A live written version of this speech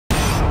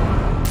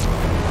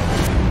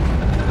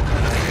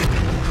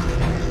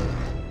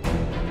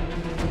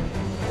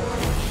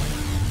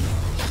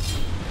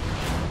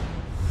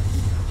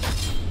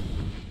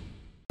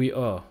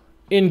we are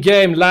in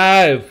game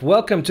live.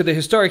 Welcome to the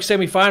historic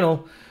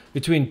semi-final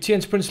between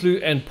Theuns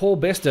Prinsloo and Paul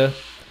Bester.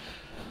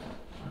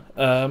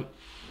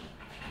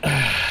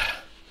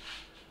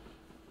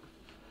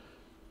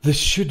 This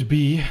should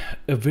be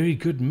a very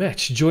good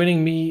match.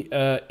 Joining me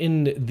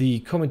in the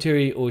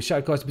commentary or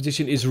shoutcast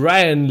position is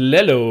Ryan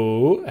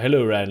Lello.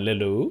 Hello, Ryan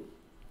Lello.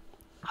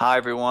 Hi,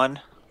 everyone.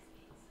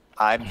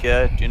 I'm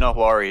here. Do not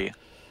worry.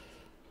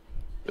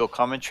 Your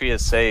commentary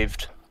is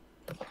saved.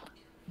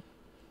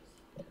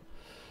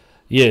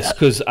 Yes,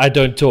 because I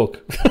don't talk.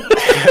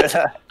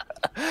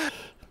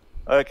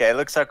 Okay,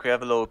 looks like we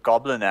have a little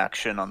goblin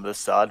action on this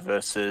side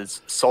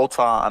versus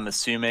Sultar. I'm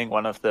assuming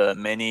one of the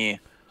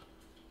many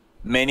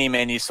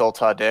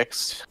Sultar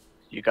decks.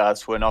 You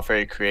guys were not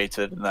very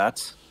creative in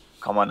that.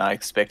 Come on, I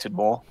expected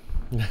more.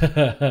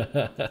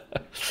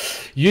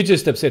 You're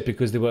just upset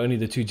because there were only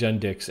the two Jund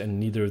decks and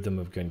neither of them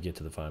are going to get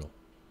to the final.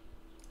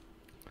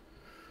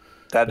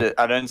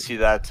 I don't see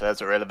that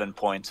as a relevant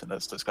point in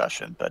this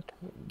discussion, but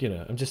you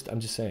know, I'm just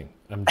saying.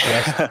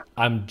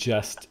 I'm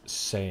just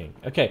saying.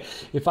 Okay,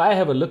 if I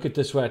have a look at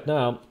this right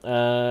now,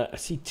 I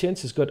see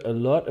Theuns has got a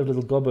lot of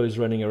little gobbos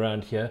running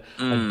around here.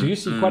 I do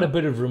see quite a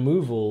bit of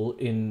removal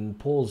in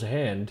Paul's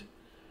hand.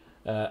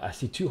 I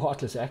see two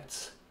Heartless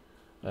Acts.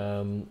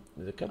 There's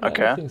a couple of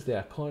other things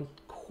there I can't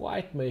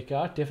quite make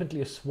out.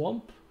 Definitely a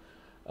Swamp,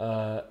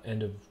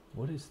 and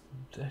what is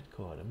that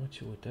card? I'm not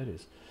sure what that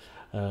is.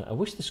 I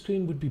wish the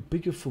screen would be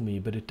bigger for me,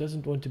 but it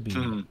doesn't want to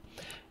be.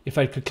 If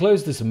I could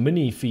close this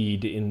mini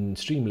feed in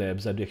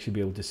Streamlabs, I'd actually be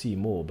able to see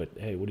more. But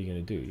hey, what are you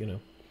going to do? You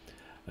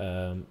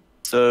know.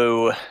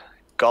 So,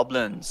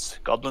 goblins.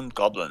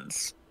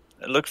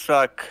 It looks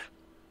like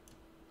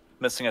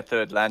missing a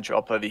third land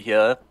drop over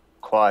here.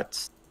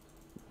 Quite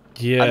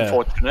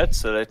unfortunate.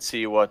 So let's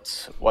see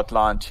what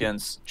line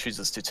Theuns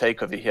chooses to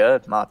take over here.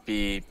 It might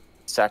be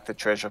sack the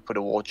treasure, put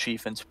a war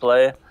chief into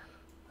play.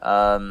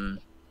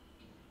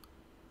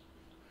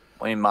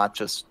 We might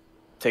just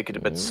take it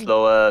a bit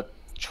slower,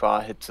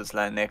 try hit his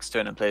land next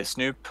turn and play a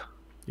Snoop.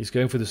 He's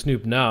going for the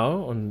Snoop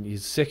now on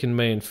his second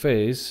main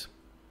phase.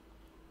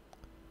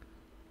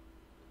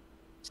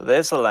 So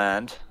there's a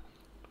land.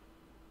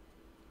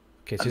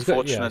 Okay, so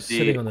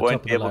unfortunately,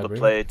 won't be able to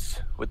play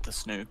it with the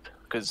Snoop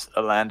because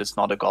a land is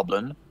not a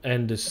goblin.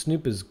 And the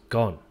Snoop is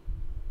gone.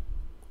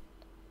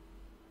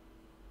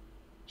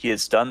 He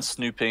is done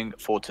snooping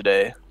for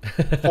today.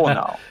 For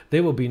now.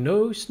 There will be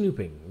no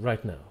snooping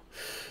right now.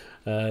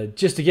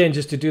 Just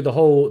to do the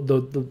whole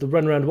the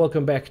run around.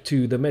 Welcome back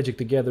to the Magic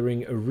the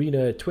Gathering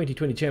Arena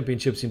 2020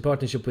 Championships in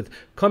partnership with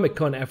Comic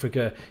Con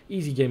Africa,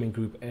 Easy Gaming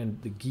Group,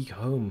 and the Geek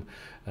Home.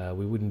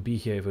 We wouldn't be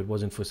here if it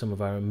wasn't for some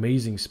of our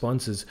amazing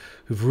sponsors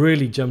who've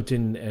really jumped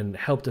in and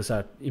helped us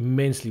out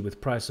immensely with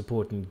prize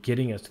support and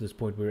getting us to this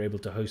point where we're able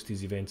to host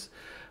these events.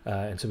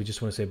 And so we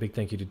just want to say a big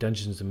thank you to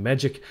Dungeons and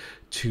Magic,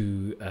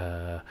 to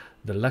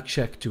the Luck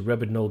Shack, to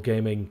Rabbit Knoll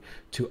Gaming,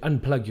 to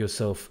Unplug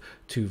Yourself,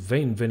 to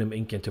Vein Venom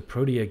Inc., and to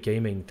Protea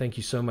Gaming. Thank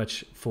you so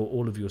much for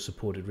all of your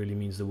support. It really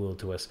means the world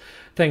to us.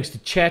 Thanks to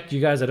chat, you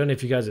guys. I don't know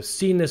if you guys have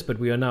seen this, but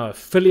we are now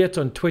affiliate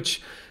on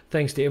Twitch.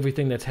 Thanks to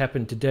everything that's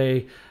happened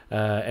today.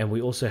 And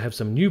we also have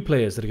some new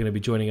players that are going to be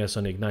joining us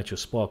on Ignite Your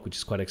Spark, which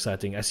is quite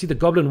exciting. I see the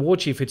Goblin War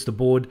Chief hits the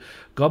board.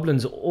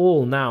 Goblins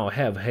all now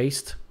have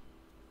haste.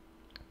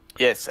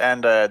 Yes,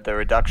 and the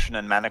reduction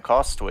in mana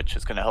cost, which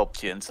is going to help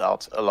Theuns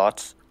out a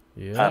lot.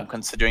 Yeah.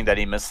 Considering that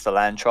he missed the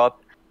land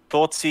drop.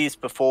 Thoughtseize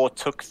before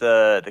took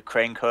the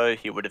Cranko.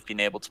 He would have been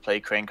able to play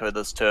Cranko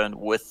this turn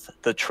with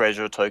the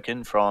treasure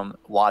token from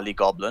Wily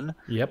Goblin.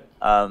 Yep.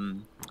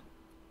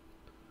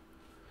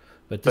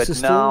 But this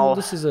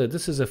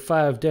is a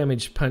 5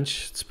 damage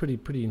punch. It's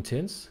pretty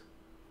intense.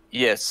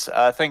 Yes,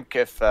 I think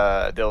if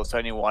there was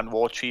only one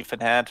War Chief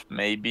in hand,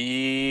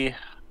 maybe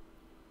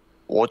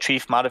War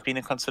Chief might have been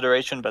a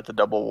consideration, but the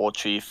double War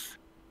Chief,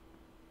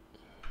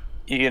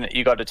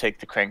 you got to take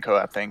the Cranko,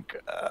 I think.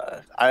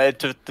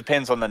 It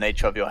depends on the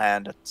nature of your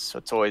hand. It's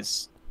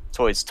always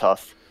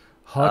tough.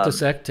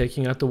 Heartless Act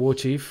taking out the War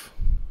Chief.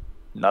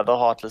 Another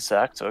Heartless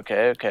Act.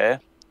 Okay.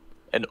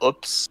 An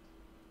oops.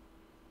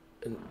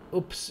 An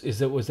oops.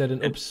 Was that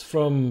an oops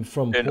from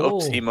Paul? An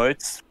oops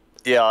emotes.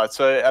 Yeah,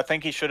 so I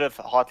think he should have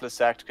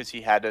Heartless Act because he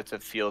had it.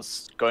 If he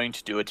was going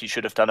to do it, he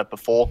should have done it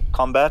before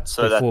combat,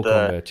 so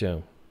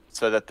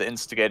that the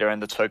instigator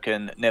and the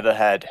token never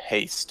had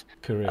haste.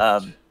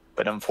 Correct.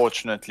 But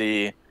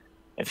unfortunately,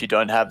 if you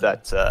don't have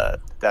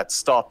that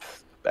stop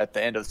at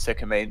the end of the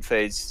second main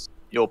phase,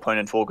 your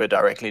opponent will go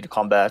directly to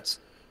combat.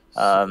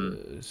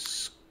 And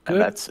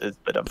that's a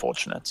bit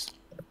unfortunate.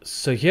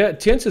 So here,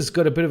 Theuns has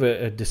got a bit of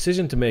a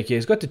decision to make here.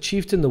 He's got the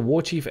Chieftain, the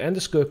War Chief, and the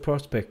Skirk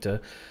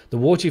Prospector. The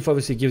War Chief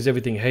obviously gives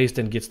everything haste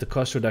and gets the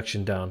cost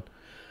reduction down.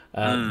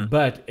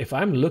 But if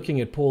I'm looking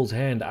at Paul's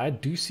hand, I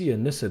do see a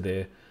Nissa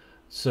there.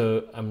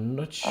 So I'm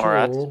not sure.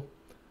 Right.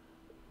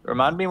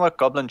 Remind me what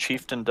Goblin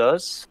Chieftain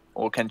does?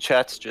 Or can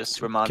chat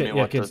just remind me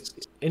what does?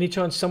 Any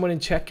chance someone in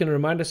chat can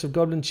remind us of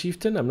Goblin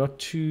Chieftain? I'm not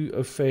too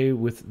au fait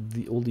with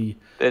all the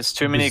There's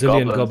too many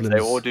goblins. They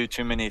all do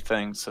too many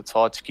things. It's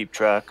hard to keep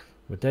track.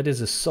 But that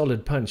is a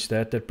solid punch.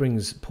 That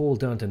brings Paul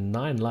down to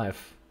 9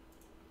 life.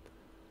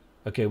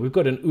 Okay, we've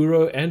got an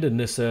Uro and a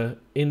Nissa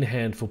in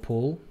hand for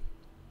Paul.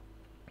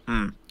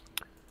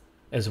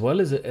 As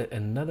well as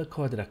another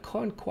card that I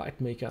can't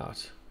quite make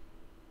out.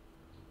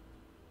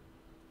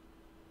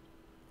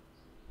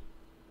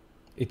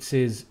 It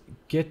says,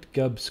 get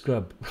Gub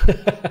Scrub.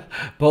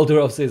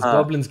 Boulderov says,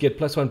 goblins get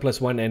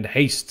 +1/+1 and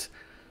haste.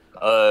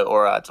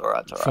 Alright.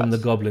 From the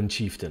Goblin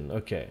Chieftain.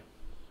 Okay.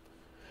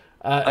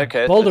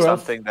 Okay, so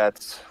something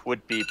that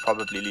would be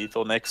probably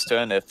lethal next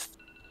turn if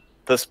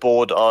this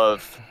board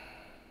of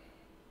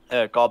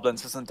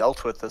goblins isn't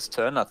dealt with this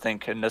turn. I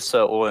think a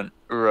Nissa or an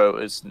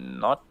Uro is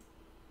not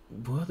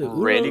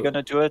really going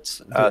to do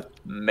it.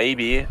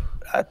 Maybe.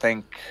 I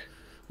think...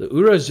 The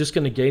Uro is just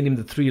going to gain him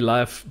the 3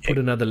 life, put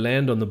another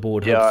land on the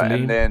board, hopefully.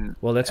 And then...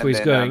 Well, that's where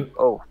he's going.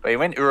 But he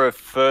went Uro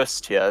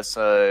first here,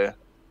 so...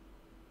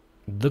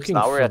 Looking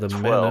for the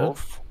 12. Mana.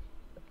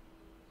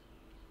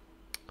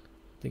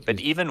 But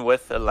even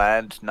with a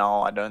land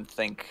now, I don't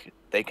think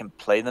they can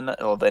play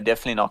or they're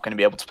definitely not going to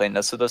be able to play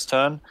Nissa this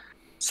turn.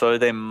 So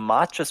they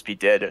might just be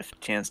dead if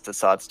Theuns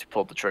decides to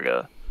pull the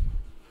trigger.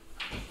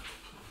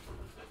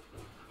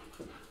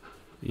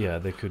 Yeah,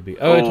 they could be.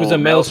 Oh, it was a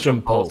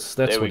Maelstrom Pulse.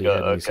 That's what he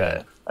had in his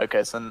hand.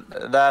 Okay, so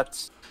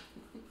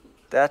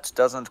that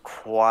doesn't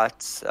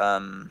quite...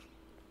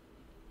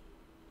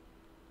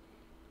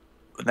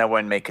 that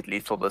won't make it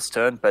lethal this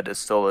turn, but it's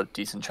still a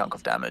decent chunk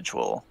of damage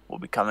will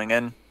be coming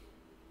in.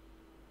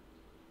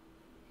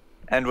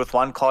 And with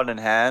 1 card in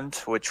hand,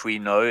 which we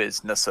know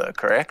is Nissa,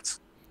 correct?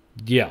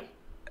 Yeah.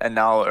 And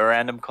now a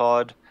random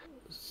card.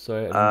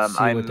 So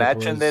I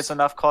imagine there's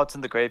enough cards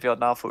in the graveyard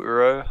now for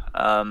Uro.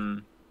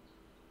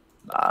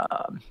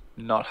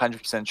 Not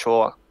 100%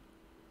 sure.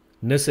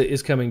 Nissa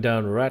is coming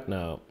down right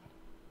now.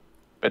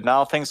 But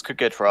now things could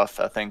get rough,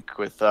 I think,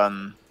 with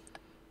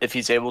if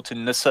he's able to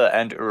Nissa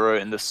and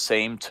Uro in the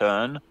same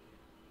turn,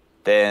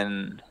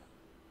 then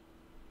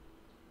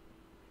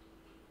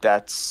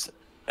that's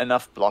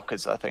enough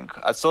blockers, I think.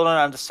 I still don't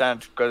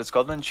understand. Does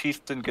Goblin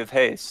Chieftain give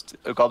haste?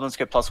 Goblins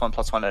get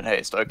 +1/+1 and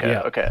haste. Okay,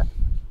 okay.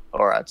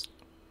 Alright.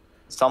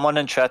 Someone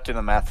in chat do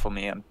the math for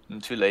me. I'm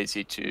too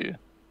lazy to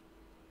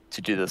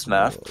do this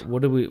math.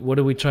 What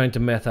are we trying to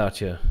math out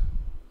here?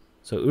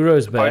 So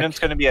Uro's back. Opponent's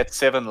going to be at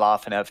 7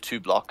 life and have 2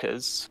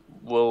 blockers.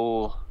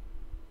 Will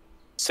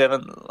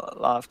 7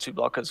 life, 2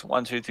 blockers,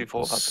 1, 2, 3,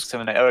 4, 5, 6,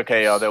 7, 8.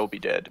 Okay, yeah, they will be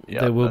dead.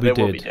 Yeah, they will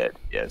be dead.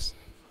 Yes.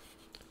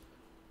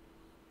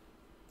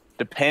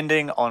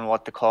 Depending on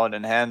what the card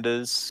in hand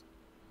is.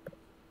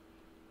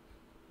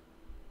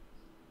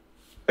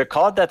 The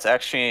card that's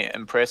actually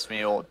impressed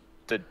me or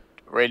did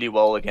really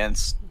well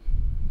against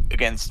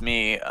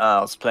me,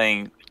 I was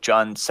playing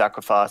John's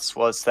Sacrifice,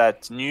 was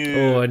that new...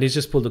 Oh, and he's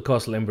just pulled the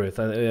Castle Embereth.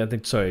 I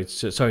think, sorry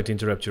to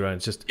interrupt you, Ryan.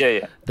 It's just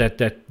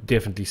that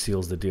definitely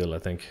seals the deal, I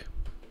think.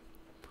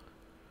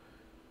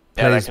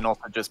 Yeah, that can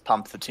also just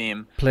pump the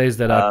team. Plays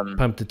that up,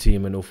 pump the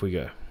team, and off we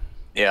go.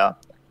 Yeah.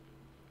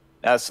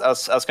 I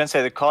was going to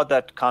say, the card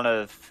that kind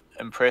of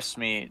impressed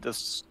me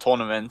this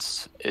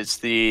tournament is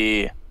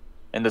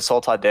in the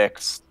Sultai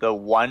decks, the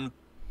 1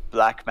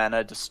 black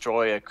mana,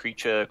 destroy a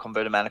creature,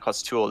 convert a mana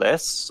cost 2 or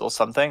less, or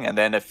something, and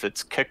then if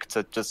it's kicked,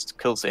 it just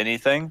kills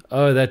anything.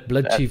 Oh, that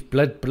Blood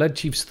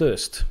Chief's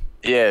Thirst.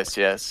 Yes.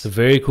 It's a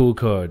very cool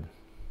card.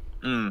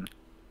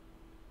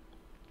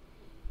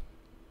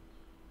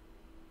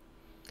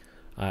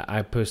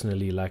 I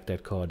personally like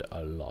that card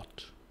a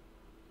lot.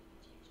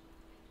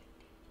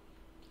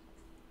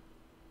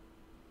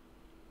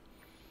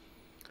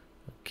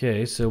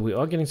 Okay, so we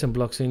are getting some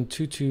blocks in.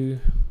 2/2.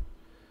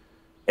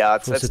 Yeah,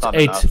 it's not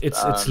 8. enough.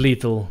 It's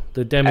lethal.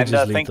 The damage is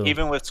lethal. And I think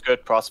even with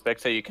Skirt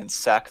Prospector, you can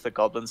sack the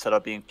goblins that are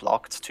being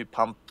blocked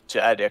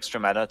to add extra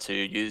mana to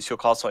use your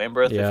Castle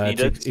Embereth if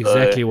needed. It's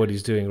exactly what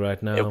he's doing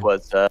right now. It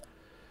was.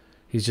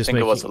 He's just I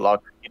think it was a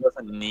lot. He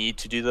doesn't need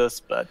to do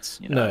this, but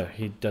no,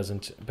 he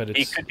doesn't. But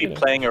he could be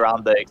playing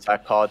around the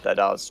exact card that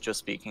I was just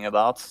speaking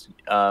about.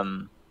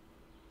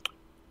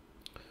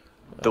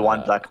 The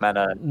 1 black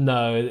mana.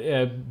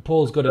 No,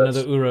 Paul's got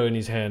another Uro in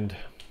his hand.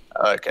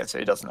 Okay, so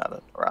he doesn't have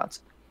it. Right.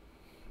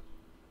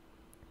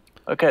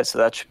 Okay, so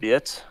that should be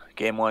it.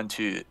 Game 1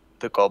 to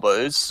the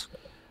Gobos.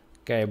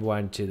 Game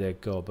 1 to the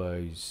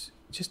Gobos.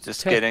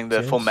 Just getting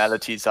the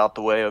formalities out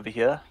the way over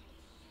here.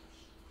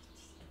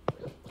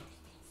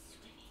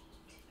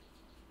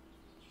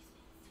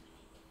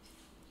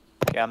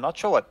 Yeah, I'm not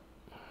sure what.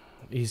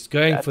 He's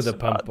going for the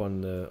pump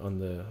on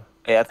the.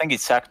 Yeah, I think he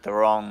sacked the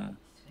wrong.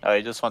 Oh,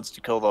 he just wants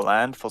to kill the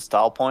land for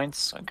style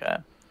points. Okay,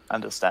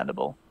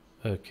 understandable.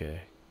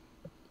 Okay.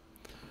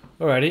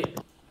 Alrighty.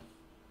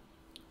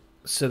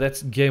 So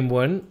that's game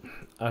 1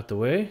 out the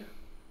way.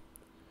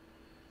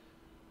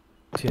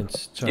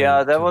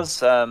 Yeah, that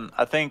was.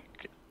 I think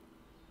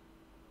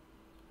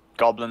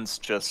Goblins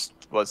just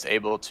was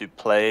able to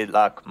play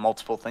like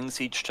multiple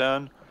things each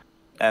turn,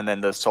 and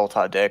then the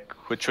Sultai deck,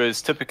 which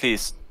was typically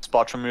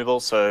spot removal,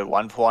 so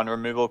 1-for-1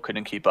 removal,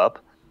 couldn't keep up.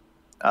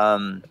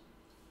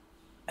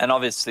 And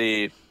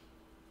obviously,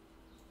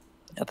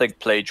 I think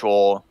play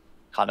draw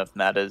kind of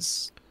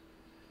matters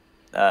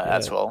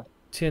as well.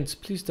 Theuns,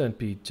 please don't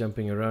be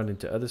jumping around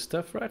into other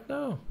stuff right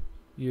now.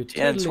 You're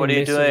Theuns, totally what are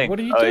you doing? What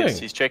are you doing?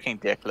 He's checking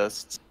deck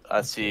lists.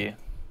 I see.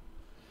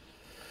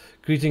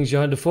 Greetings,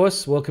 Johan de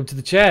Vos. Welcome to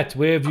the chat.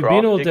 Where have you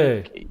been all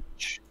day?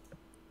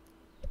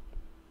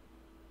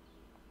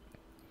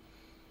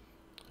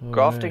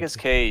 Grafdigger's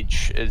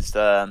Cage is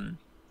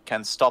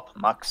can stop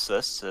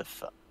Muxus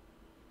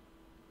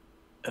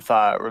if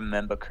I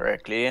remember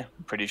correctly. I'm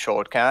pretty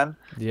sure it can.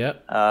 Yeah.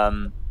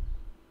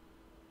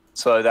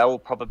 So that will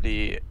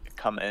probably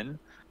come in.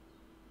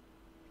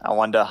 I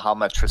wonder how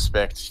much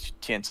respect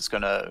Theuns is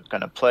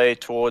gonna play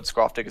towards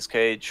Grafdigger's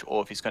Cage,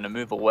 or if he's gonna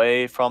move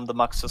away from the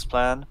Muxus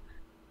plan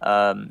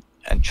and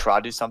try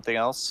to do something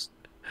else.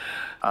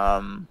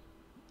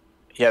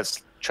 He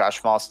has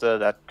Trash Master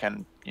that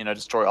can,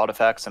 destroy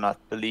artifacts, and I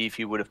believe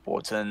he would have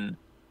brought in,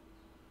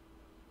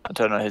 I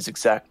don't know his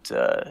exact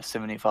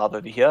 75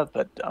 over here,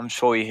 but I'm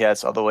sure he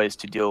has other ways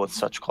to deal with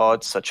such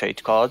cards, such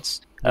 8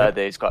 cards. Yep.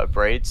 He's got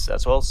Braids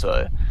as well,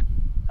 so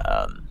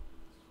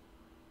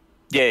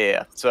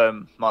yeah.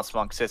 So Master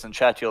Monk says in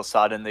chat he'll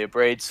side in the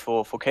Braids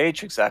for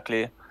Cage,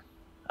 exactly.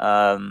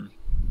 So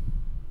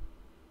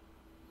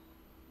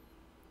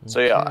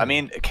yeah, I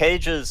mean,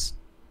 Cage's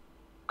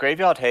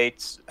Graveyard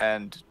Hates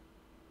and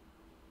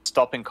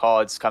stopping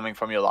cards coming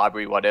from your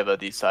library, whatever,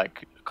 these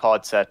like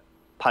cards that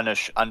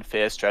punish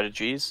unfair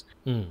strategies.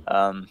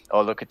 Or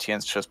look at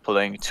Theuns just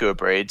pulling 2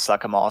 Braids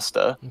like a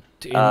master.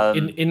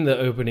 In the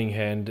opening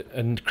hand,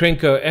 and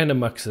Krenko and a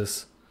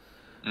Muxus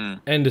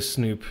and a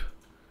Snoop.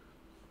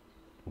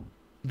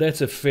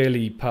 That's a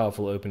fairly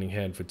powerful opening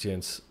hand for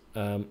Theuns.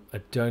 I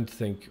don't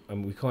think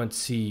we can't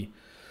see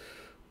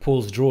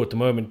Paul's draw at the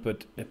moment,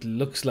 but it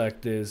looks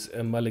like there's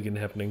a mulligan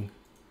happening.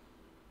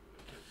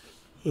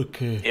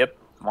 Okay. Yep,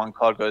 1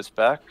 card goes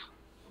back.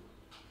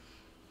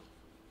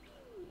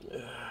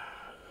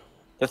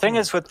 The thing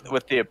is with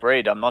the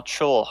Abrade, I'm not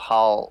sure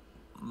how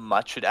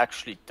much it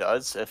actually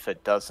does if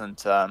it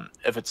doesn't,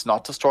 if it's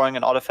not destroying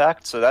an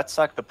artifact. So that's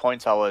like the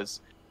point I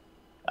was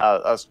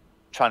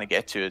trying to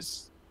get to,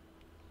 is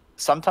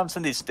sometimes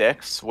in these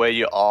decks where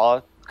you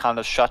are kind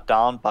of shut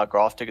down by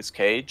Grafdigger's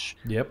Cage,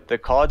 the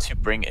cards you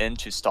bring in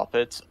to stop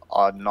it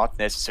are not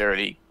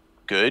necessarily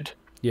good.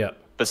 Yeah.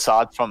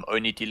 Besides from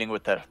only dealing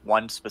with that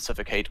one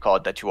specific hate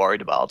card that you're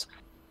worried about.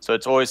 So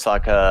it's always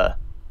like a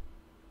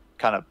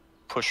kind of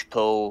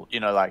push-pull,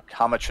 like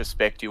how much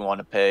respect do you want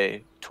to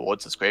pay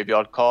towards this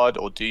graveyard card,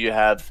 or do you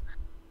have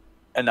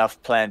enough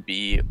plan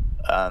B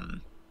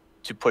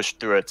to push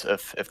through it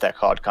if that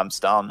card comes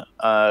down?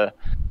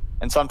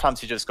 And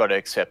sometimes you just got to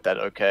accept that,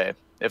 okay,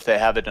 if they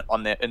have it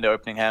in the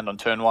opening hand on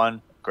turn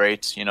 1,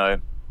 great.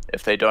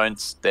 If they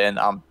don't, then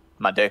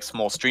my deck's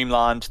more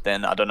streamlined,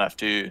 then I don't have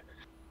to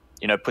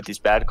put these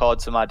bad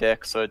cards in my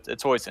deck. So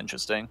it's always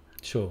interesting.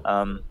 Sure.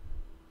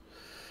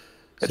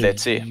 But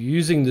let's see.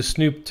 Using the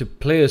Snoop to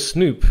play a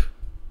Snoop.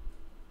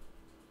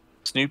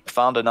 Snoop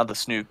found another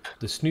Snoop.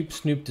 The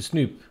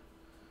Snoop.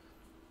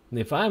 And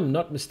if I'm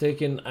not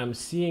mistaken, I'm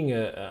seeing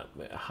a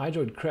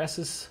Hydroid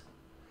Crassus,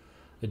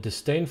 a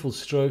Disdainful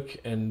Stroke,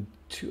 and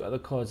 2 other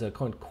cards I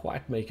can't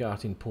quite make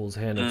out in Paul's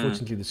hand.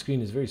 Unfortunately, the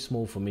screen is very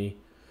small for me.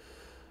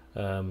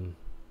 That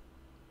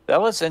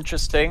was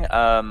interesting.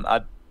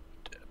 To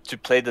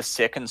play the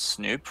second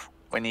Snoop,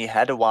 when he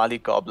had a Wily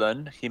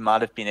Goblin, he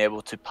might have been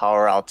able to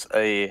power out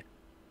a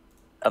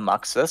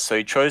Muxus, so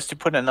he chose to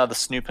put another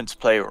Snoop into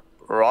play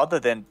rather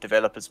than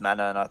develop his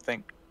mana. And I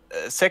think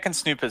second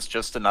Snoop is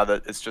just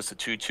it's just a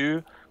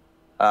 2/2.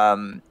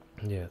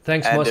 Yeah,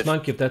 thanks Moss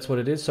Monk, if that's what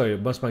it is. Sorry,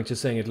 Moss Monk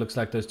just saying it looks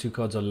like those 2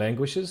 cards are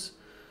Languishes,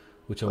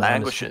 which are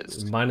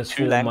Languishes.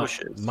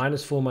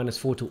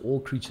 -4 to all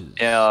creatures.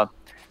 Yeah.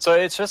 So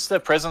it's just the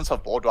presence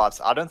of board wipes.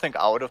 I don't think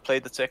I would have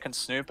played the second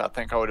Snoop. I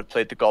think I would have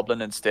played the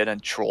Goblin instead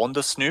and drawn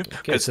the Snoop.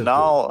 Because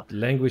now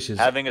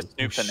having a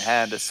Snoop in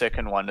hand, the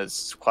second one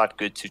is quite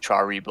good to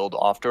try rebuild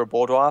after a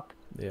board wipe.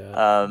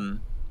 Yeah.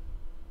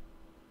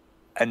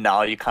 And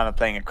now you're kind of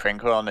playing a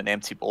Krenko on an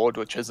empty board,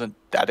 which isn't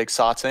that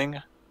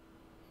exciting.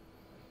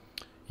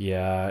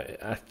 Yeah,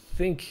 I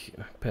think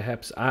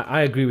perhaps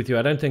I agree with you.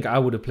 I don't think I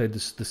would have played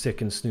the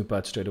second Snoop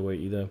out straight away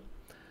either.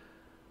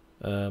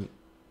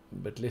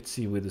 But let's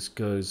see where this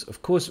goes.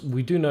 Of course,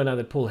 we do know now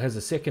that Paul has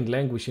a second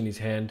Languish in his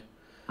hand,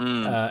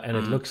 and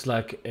it looks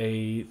like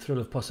a Thrill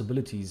of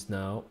Possibilities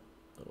now,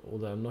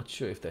 although I'm not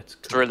sure if that's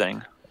correct.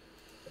 Thrilling.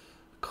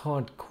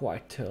 Can't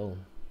quite tell.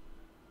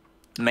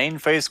 Main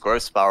phase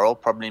Growth Spiral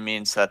probably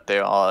means that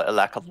there are a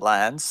lack of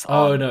lands.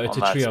 Oh no, it's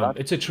a Triumph.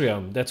 It's a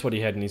Triumph. That's what he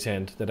had in his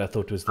hand that I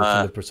thought was the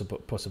Thrill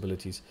of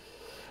Possibilities.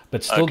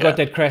 But still got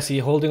that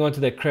Crassy, holding on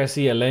to that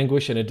Crassy, a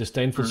Languish, and a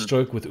Disdainful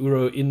Stroke with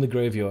Uro in the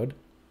graveyard.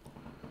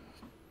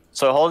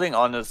 So holding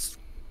on is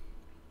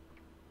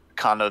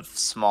kind of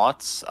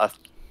smart.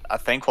 I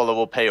think while it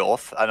will pay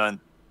off. I don't.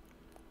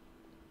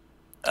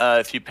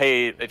 If you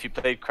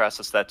played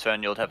Crassus that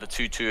turn, you'll have a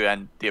 2/2,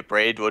 and the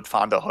Abrade would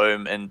find a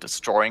home in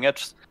destroying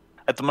it.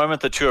 At the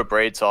moment, the 2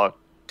 Abrades are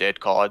dead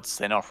cards.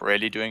 They're not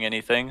really doing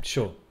anything.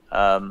 Sure.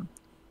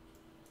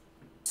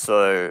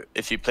 So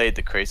if you played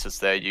the Crassus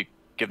there, you're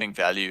giving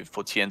value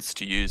for Theuns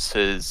to use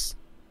his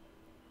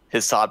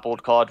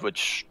sideboard card,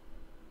 which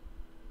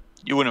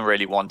you wouldn't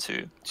really want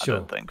to. Sure. I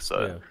don't think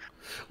so. Yeah.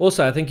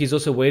 Also, I think he's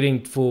also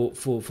waiting for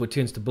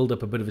Theuns to build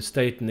up a bit of a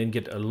state and then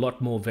get a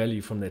lot more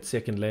value from that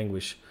second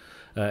language.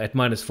 At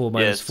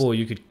 -4,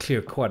 you could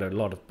clear quite a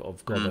lot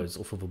of gobos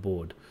off of a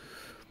board.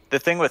 The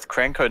thing with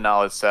Krenko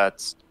now is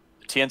that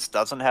Theuns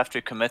doesn't have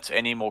to commit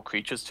any more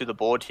creatures to the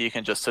board. He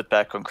can just sit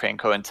back on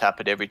Krenko and tap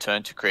it every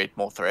turn to create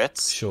more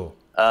threats. Sure.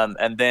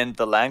 And then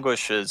the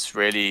languish is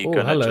really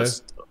gonna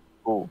just...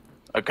 Oh,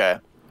 okay.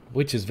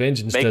 Witch's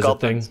Vengeance Make does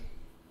goblins. a thing.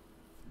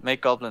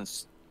 Make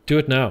goblins. Do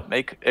it now.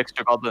 Make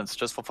extra goblins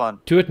just for fun.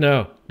 Do it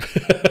now.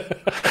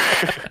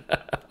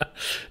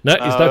 No,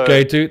 he's not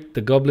going to.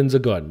 The goblins are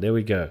gone. There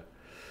we go.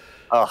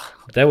 Oh,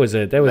 that was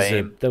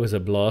a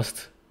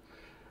blast.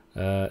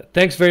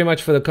 Thanks very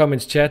much for the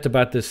comments, chat,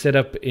 about the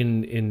setup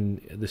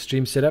in the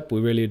stream setup.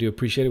 We really do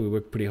appreciate it. We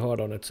worked pretty hard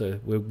on it, so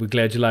we're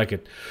glad you like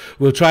it.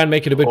 We'll try and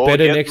make it a bit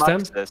better next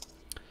time.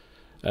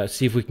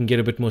 See if we can get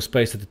a bit more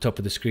space at the top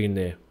of the screen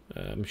there.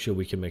 I'm sure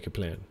we can make a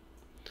plan.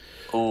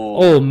 Ooh.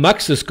 Oh,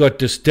 Muxus got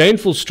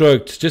disdainful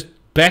stroked. Just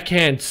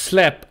backhand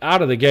slap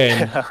out of the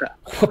game.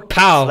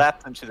 Pow.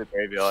 Slap him to the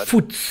graveyard.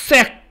 Foot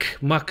sack,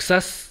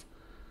 Muxus.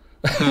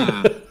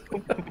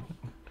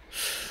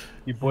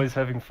 You boys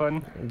having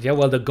fun? Yeah,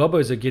 well, the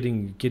Gobos are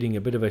getting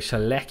a bit of a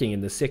shellacking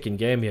in the second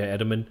game here,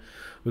 Adaman.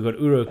 We've got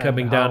Uro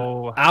coming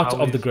down out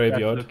of the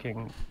graveyard.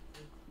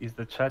 Is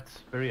the chat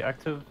very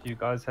active? You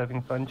guys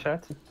having fun,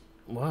 chat?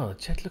 Wow,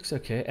 chat looks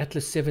okay.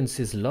 Atlas7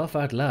 says, laugh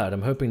out loud.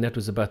 I'm hoping that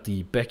was about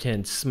the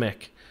backhand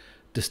smack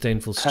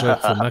disdainful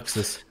stroke for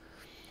Muxus.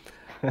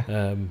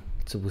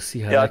 So we'll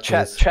see how that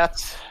goes.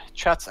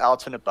 Chat's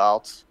out and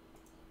about.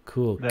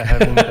 Cool. They're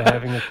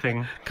having a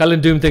thing. Cullen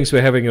Doom thinks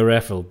we're having a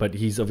raffle, but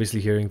he's obviously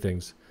hearing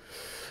things.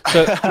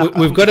 So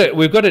we've got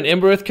an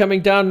Embereth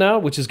coming down now,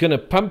 which is going to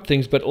pump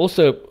things, but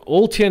also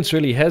all Theuns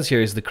really has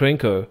here is the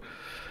Krenko.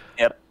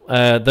 Yep.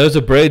 Those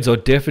Abrades are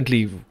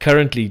definitely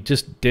currently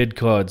just dead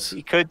cards.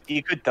 You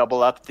could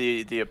double up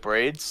the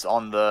Abrades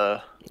on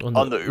the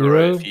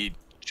Uro if he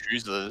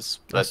chooses.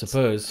 But I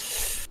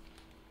suppose.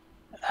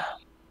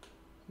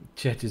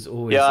 Chat is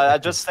always. Yeah, I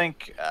just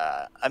think.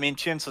 I mean,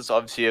 Theuns is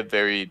obviously a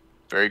very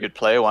good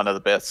player, one of the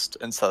best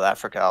in South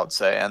Africa, I would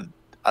say, and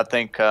I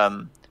think.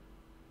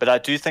 But I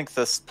do think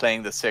this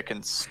playing the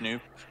second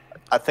Snoop.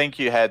 I think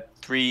you had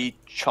 3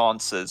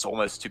 chances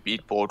almost to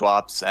beat board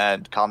wipes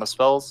and counter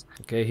spells.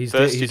 Okay, he's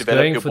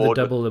going for the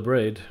double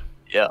Abrade.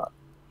 Yeah.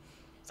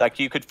 It's like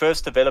you could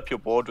first develop your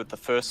board with the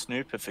first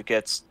Snoop. If it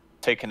gets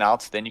taken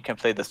out, then you can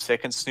play the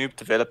second Snoop,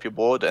 develop your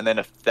board, and then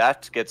if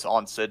that gets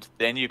answered,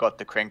 then you got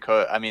the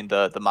Krenko, I mean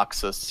the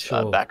Muxus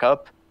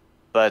backup.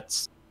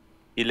 But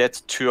he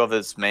lets 2 of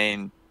his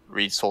main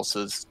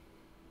resources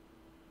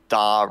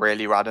die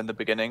really right in the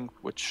beginning,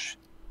 which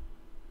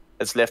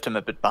has left him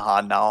a bit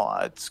behind now.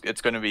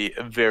 It's going to be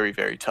very,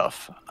 very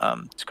tough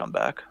to come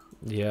back.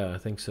 Yeah, I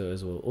think so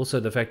as well. Also,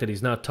 the fact that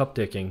he's now top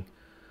decking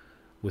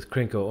with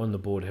Krenko on the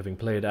board, having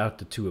played out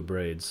the 2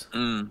 Abrades.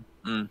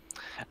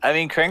 I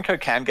mean, Krenko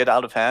can get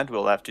out of hand.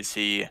 We'll have to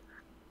see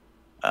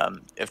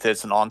if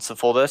there's an answer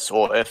for this,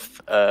 or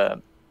if a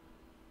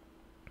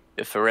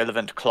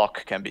relevant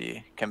clock can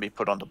be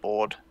put on the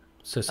board.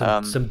 So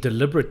some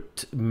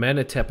deliberate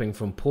mana tapping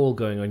from Paul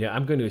going on. Yeah,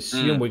 I'm going to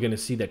assume we're going to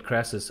see that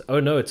Crassus. Oh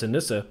no, it's a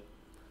Nissa.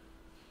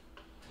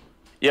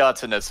 Yeah,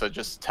 it's a Nissa.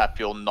 Just tap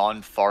your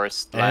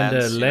non-forest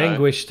lands. And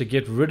Languish to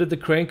get rid of the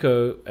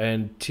Krenko,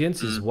 and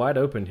Theuns is wide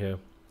open here.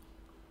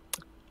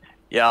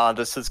 Yeah,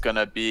 this is going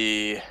to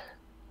be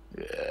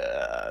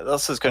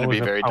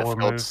very difficult.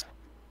 Move.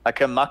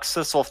 Like a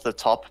Muxus off the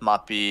top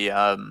might be,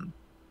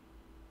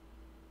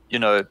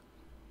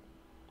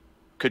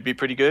 could be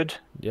pretty good.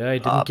 Yeah, he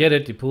didn't get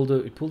it. He pulled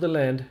a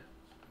land.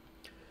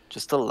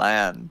 Just a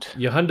land.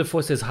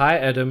 Johandefor says, hi,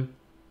 Adam.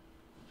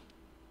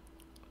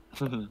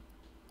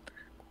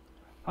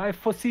 Hi,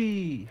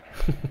 Fossy.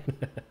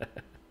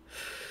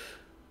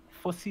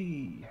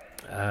 Fossy.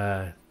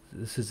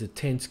 This is a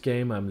tense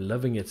game. I'm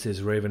loving it,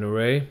 says Raven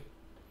Array.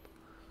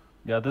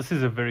 Yeah, this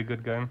is a very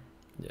good game.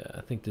 Yeah,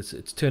 I think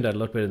it's turned out a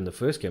lot better than the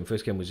first game.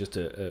 First game was just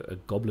a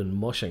goblin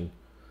moshing.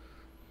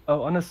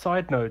 Oh, on a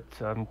side note,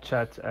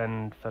 chat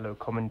and fellow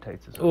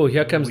commentators. Oh,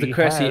 here comes the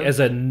Cressy as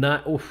a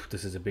nut. Oof,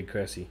 this is a big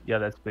Cressy. Yeah,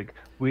 that's big.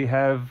 We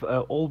have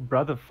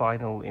all-brother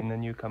final in the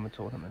newcomer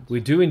tournament.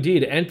 We do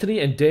indeed. Anthony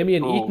and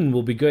Damien Eaton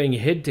will be going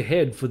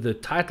head-to-head for the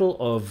title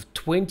of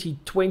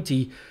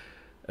 2020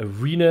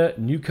 Arena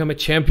Newcomer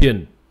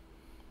Champion.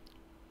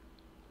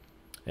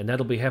 And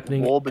that'll be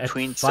happening at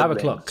 5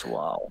 o'clock.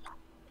 Wow.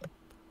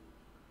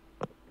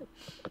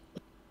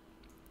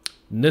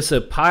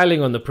 Nissa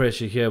piling on the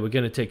pressure here. We're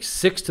going to take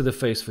 6 to the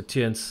face for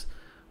Theuns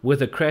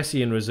with a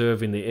Cressy in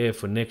reserve in the air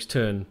for next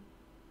turn.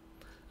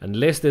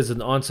 Unless there's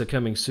an answer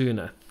coming soon,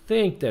 I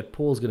think that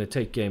Paul's going to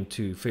take game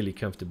 2 fairly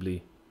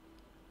comfortably.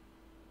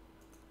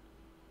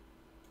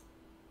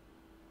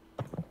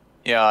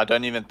 Yeah, I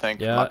don't even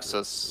think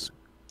Muxus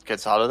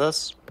gets out of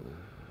this.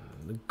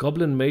 The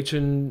Goblin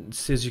Matron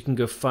says you can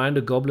go find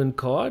a Goblin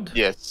card.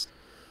 Yes,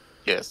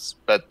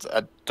 but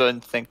I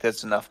don't think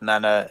there's enough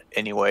mana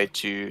anyway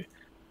to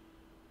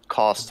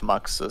cast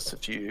Muxus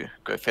if you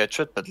go fetch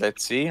it, but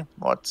let's see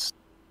what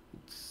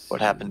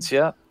happens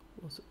here.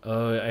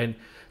 And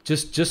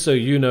just so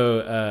you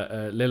know,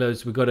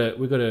 Lelos, we got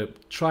a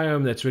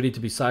Triome that's ready to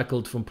be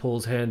cycled from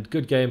Paul's hand.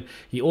 Good game.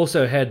 He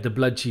also had the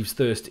Blood Chief's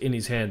Thirst in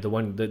his hand, the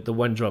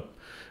one drop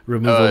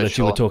removal that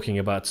you were talking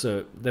about.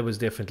 So that was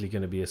definitely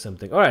going to be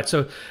something. All right,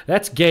 so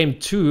that's game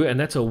 2, and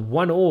that's a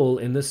 1-all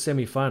in this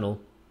semi-final.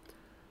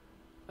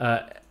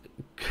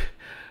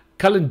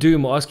 Cullen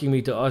Doom asking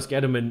me to ask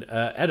Adam, and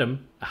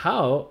Adam,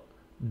 how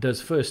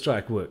does First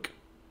Strike work?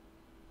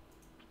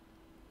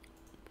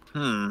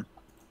 I'm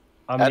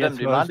Adam,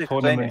 here to host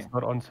tournaments,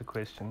 not answer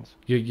questions.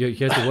 You're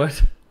here to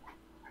what?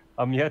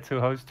 I'm here to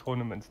host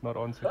tournaments, not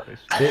answer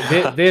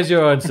questions. There's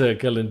your answer,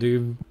 Cullen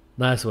Doom.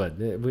 Nice one.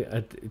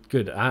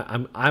 Good.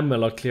 I'm a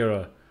lot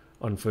clearer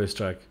on First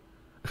Strike.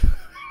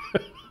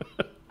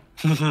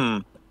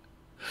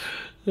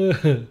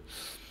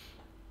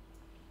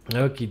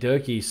 Okie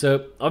dokie.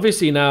 So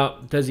obviously now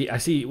I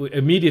see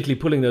immediately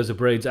pulling those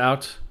braids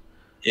out.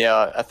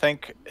 Yeah, I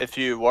think if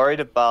you're worried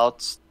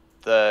about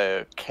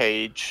the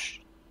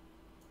cage,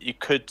 you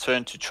could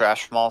turn to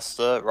Trash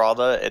Master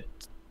rather.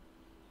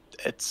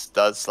 It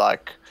does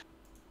like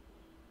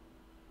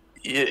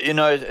you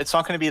know, it's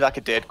not going to be like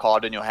a dead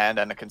card in your hand,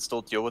 and it can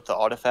still deal with the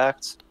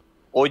artifacts.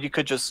 Or you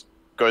could just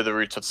go the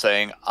route of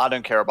saying, I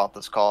don't care about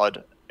this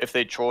card. If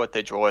they draw it,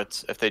 they draw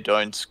it. If they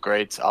don't,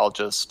 great. I'll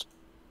just,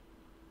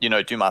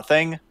 do my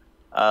thing.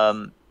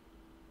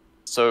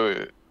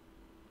 So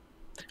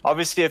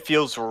obviously it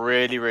feels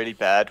really, really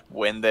bad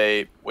when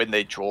they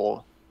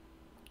draw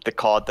the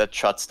card that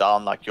shuts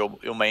down like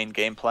your main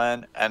game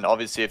plan, and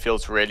obviously it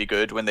feels really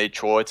good when they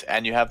draw it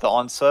and you have the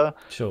answer.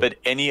 Sure. But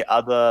any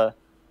other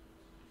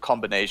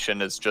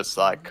combination is just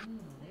like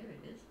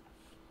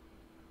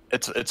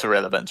it's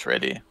irrelevant,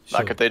 really. Sure.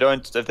 Like if they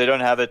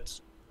don't have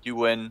it, you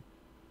win.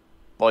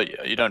 Well,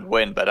 you don't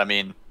win, but I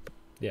mean,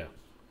 yeah,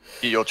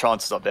 your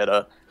chances are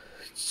better.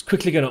 Just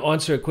quickly going to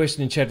answer a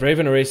question in chat.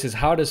 Raven Array says,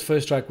 how does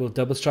First Strike with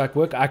Double Strike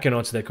work? I can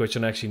answer that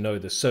question. I actually know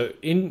this. So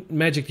in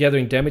Magic the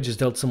Gathering, damage is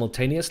dealt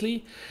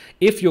simultaneously.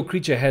 If your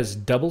creature has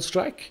Double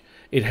Strike,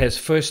 it has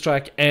First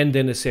Strike and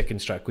then a Second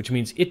Strike, which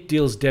means it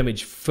deals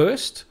damage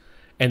first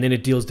and then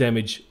it deals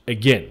damage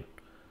again.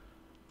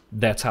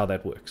 That's how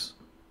that works.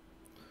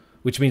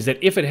 Which means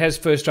that if it has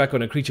First Strike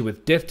on a creature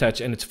with Death Touch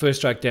and its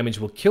First Strike damage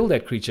will kill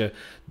that creature,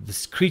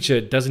 this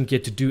creature doesn't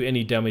get to do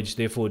any damage.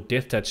 Therefore,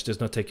 Death Touch does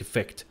not take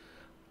effect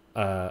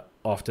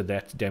after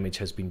that damage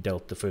has been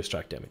dealt, the First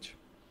Strike damage.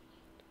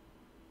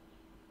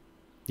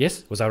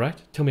 Yes? Was I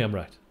right? Tell me I'm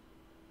right.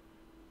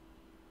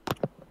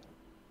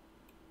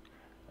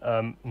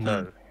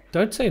 No.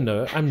 Don't say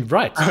no. I'm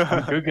right.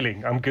 I'm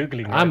Googling.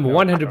 I'm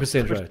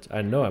 100% right.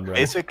 I know I'm right.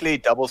 Basically,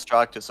 Double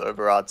Strike just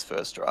overrides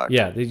First Strike.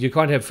 Yeah, you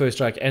can't have First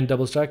Strike and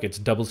Double Strike. It's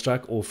Double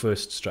Strike or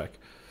First Strike.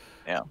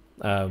 Yeah.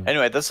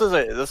 Anyway, this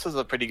is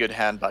a pretty good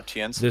hand by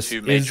Theuns. This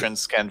Two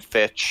matrons can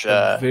fetch.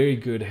 A very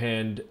good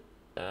hand.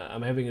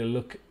 I'm having a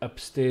look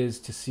upstairs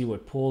to see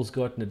what Paul's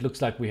got, and it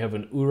looks like we have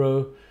an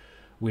Uro,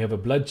 we have a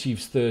Blood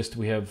Chief's Thirst,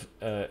 we have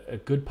a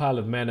good pile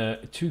of mana,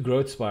 2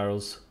 Growth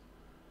Spirals,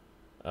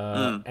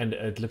 and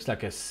it looks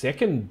like a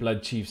second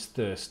Blood Chief's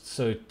Thirst.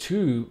 So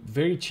 2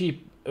 very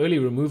cheap early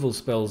removal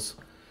spells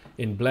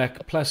in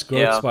black, plus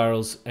Growth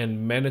Spirals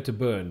and mana to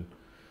burn.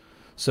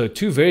 So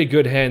 2 very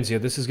good hands here.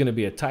 This is going to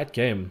be a tight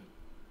game.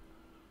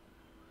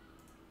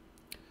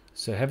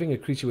 So having a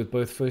creature with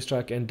both First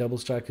Strike and Double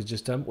Strike is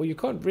just dumb. Well, you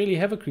can't really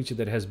have a creature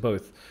that has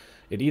both.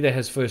 It either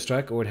has First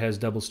Strike or it has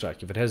Double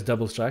Strike. If it has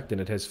Double Strike, then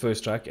it has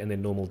First Strike and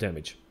then normal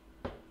damage.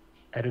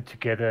 Added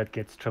together, it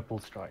gets Triple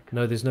Strike.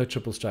 No, there's no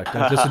Triple Strike.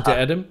 Don't listen to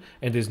Adam.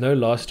 And there's no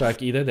Last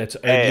Strike either. That's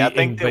only I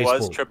think there baseball.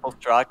 was Triple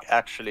Strike,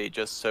 actually,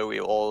 just so we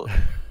all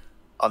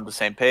on the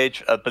same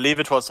page. I believe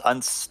it was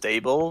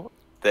Unstable.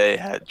 They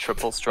had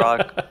Triple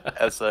Strike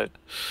as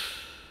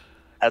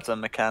a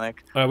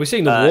mechanic. We're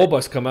seeing the War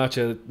Boss come out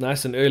here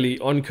nice and early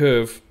on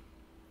curve.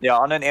 Yeah,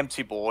 on an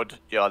empty board.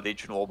 Yeah,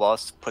 Legion War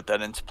Boss, put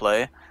that into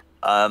play.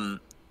 And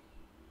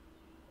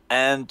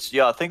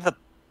yeah, I think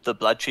the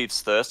Blood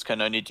Chief's Thirst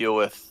can only deal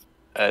with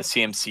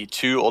CMC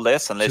 2 or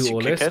less unless you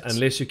kick it.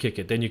 Unless you kick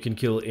it, then you can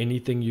kill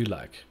anything you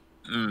like.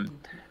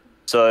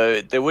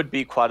 So there would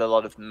be quite a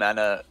lot of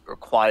mana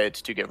required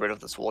to get rid of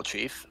this War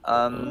Chief.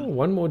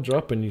 One more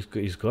drop and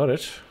he's got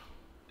it.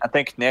 I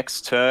think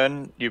next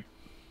turn you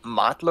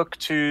might look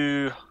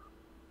to...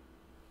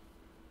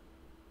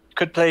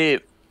 Could play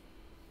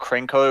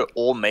Krenko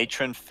or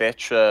Matron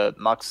fetch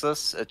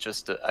Muxus.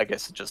 I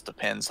guess it just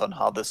depends on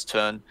how this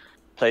turn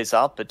plays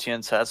out. But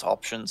Theuns has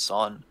options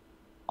on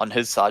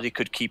his side. He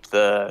could keep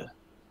the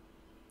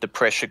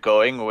pressure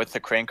going with the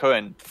Krenko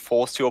and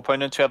force your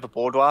opponent to have a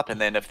board wipe. And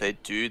then if they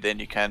do, then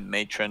you can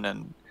Matron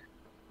and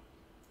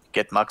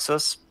get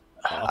Muxus.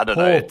 I don't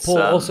know.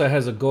 Paul also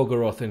has a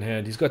Gorgoroth in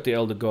hand. He's got the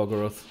Elder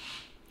Gorgoroth.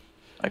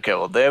 Okay,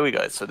 well, there we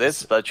go. So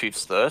there's Blood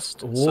Chief's Thirst.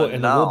 The War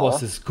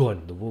Boss is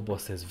gone. The War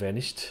Boss has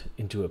vanished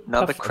into a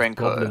puff of Krenko.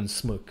 goblin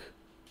smoke.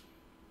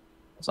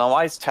 So now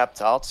while he's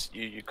tapped out,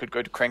 you could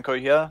go to Krenko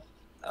here.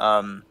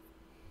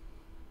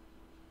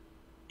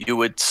 You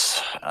would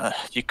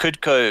You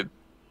could go...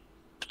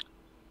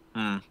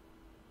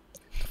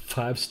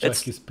 5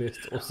 strike is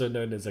best, also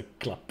known as a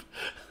club.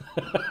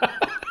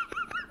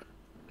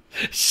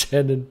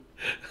 Shannon.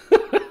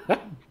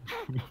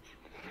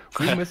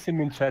 We miss him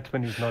in chat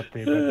when he's not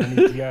there, but when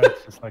he's here,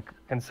 it's just like,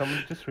 can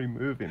someone just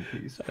remove him,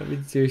 please? I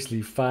mean,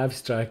 seriously, 5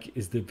 strike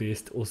is the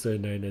best, also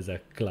known as a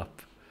club.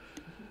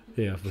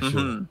 Yeah, for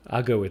sure.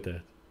 I'll go with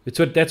that.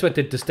 That's what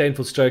the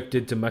disdainful stroke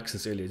did to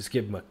Maxis earlier. Just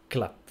give him a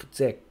clap.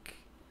 Zack.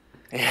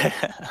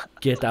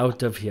 Get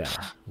out of here.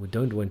 We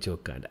don't want your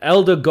kind.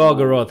 Elder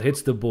Gargaroth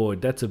hits the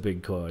board. That's a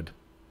big card.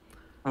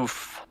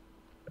 Oof.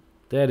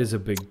 That is a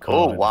big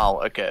card. Oh,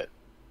 wow. Okay.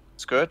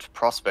 Skirt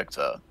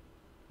Prospector.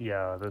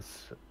 Yeah,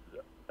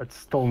 it's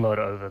still not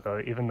over,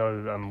 though, even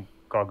though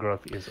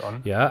Gargaroth is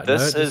on. Yeah,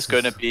 this is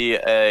going to be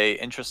a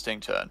interesting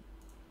turn.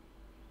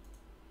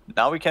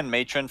 Now we can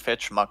Matron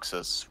fetch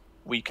Muxus.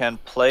 We can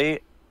play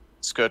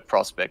Skirt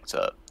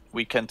Prospector.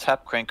 We can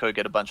tap Krenko,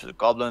 get a bunch of the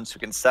goblins. We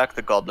can sack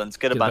the goblins,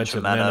 get a bunch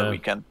of mana. We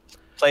can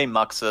play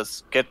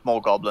Muxus, get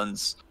more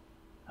goblins.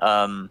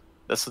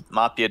 This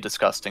might be a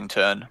disgusting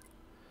turn.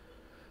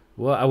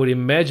 Well, I would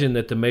imagine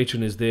that the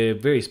Matron is there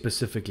very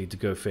specifically to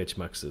go fetch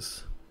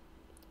Muxus.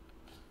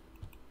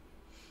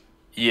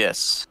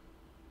 Yes.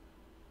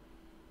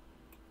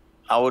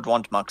 I would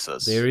want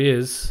Muxus. There he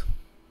is.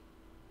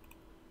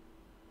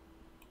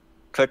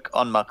 Click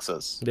on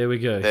Muxus. There we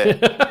go. There.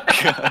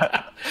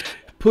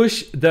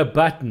 Push the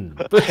button.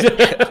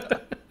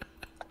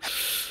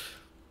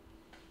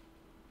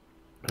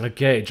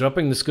 Okay,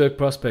 dropping the Skirk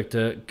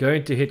Prospector.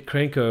 Going to hit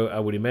Krenko, I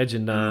would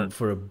imagine now,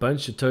 for a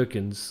bunch of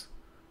tokens.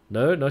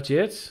 No, not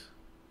yet.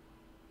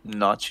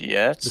 Not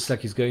yet. Looks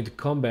like he's going to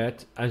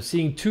combat. I'm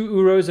seeing 2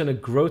 Uros and a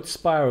Growth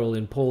Spiral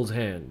in Paul's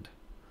hand.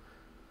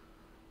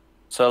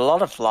 So a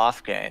lot of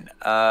life gain.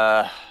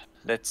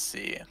 Let's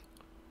see.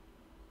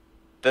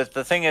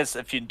 The thing is,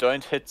 if you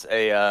don't hit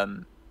a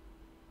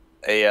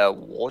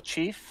War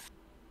Chief,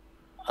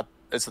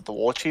 is it the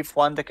War Chief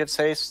one that gives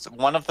haste?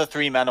 One of the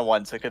 3 mana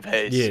ones that give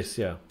haste. Yes,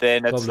 yeah.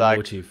 Then it's Goblin like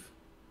War Chief.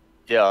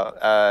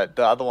 Yeah,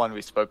 the other one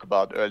we spoke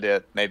about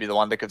earlier, maybe the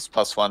one that gives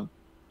 +1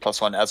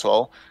 as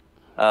well.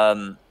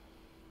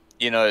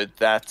 You know,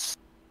 that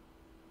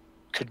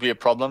could be a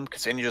problem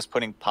because then you're just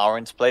putting power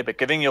into play, but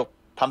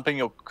pumping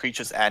your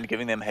creatures and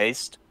giving them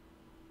haste,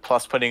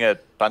 plus putting a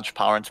bunch of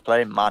power into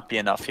play might be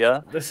enough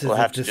here. We'll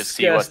have to just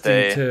see what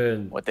they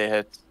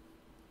hit.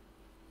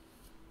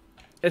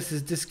 This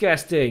is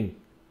disgusting.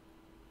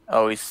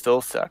 Oh, he's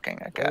still sucking.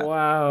 Okay.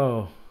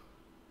 Wow.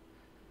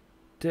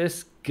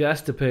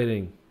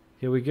 Disgustipating.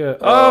 Here we go.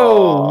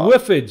 Oh,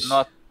 whiffage.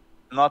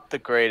 Not the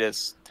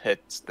greatest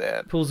hits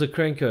there. Pulls a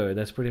Krenko.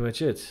 That's pretty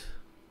much it.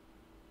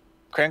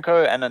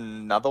 Krenko and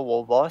another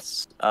war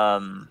boss.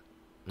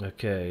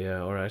 Okay,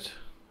 yeah, all right.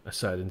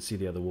 Sorry, I didn't see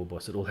the other war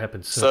boss. It all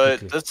happened so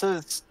quickly. This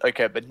is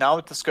okay, but now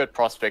with the Skirt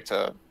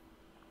Prospector,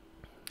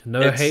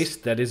 no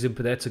haste.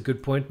 That's a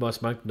good point,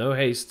 Moss Monk. No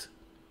haste.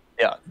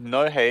 Yeah,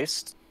 no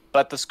haste.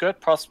 But the Skirt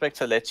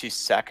Prospector lets you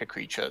sack a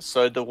creature.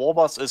 So the war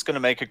boss is going to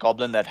make a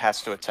goblin that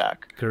has to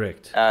attack.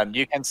 Correct.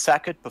 You can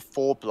sack it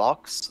before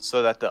blocks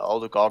so that the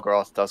Elder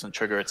Gargaroth doesn't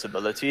trigger its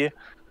ability.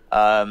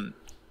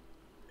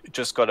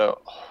 Just got to...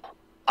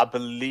 I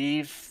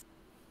believe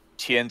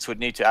Theuns would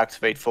need to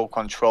activate full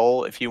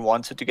control if he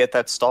wanted to get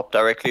that stop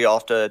directly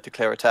after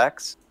declare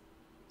attacks.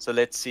 So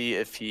let's see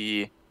if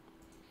he...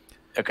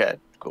 Okay,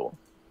 cool.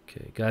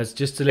 Okay, guys,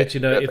 just to let you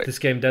know, if this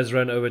game does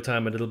run over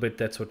time a little bit,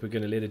 that's what we're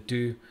going to let it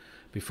do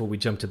before we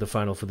jump to the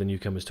final for the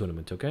newcomers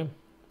tournament, okay?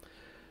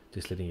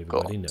 Just letting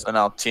everybody know. So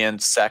now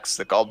Theuns sacks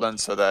the goblin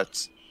so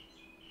that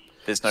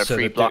there's no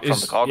free block from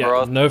the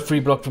Gargaroth. Yeah, no free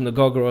block from the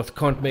Gargaroth.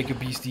 Can't make a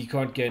beastie,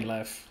 can't gain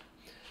life.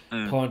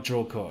 Can't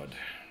draw a card.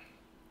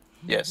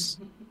 Yes.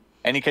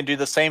 And he can do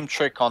the same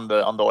trick on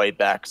the way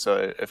back.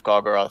 So if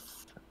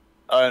Gargaroth...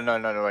 Oh, no,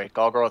 wait.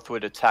 Gargaroth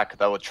would attack,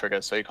 that would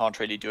trigger, so you can't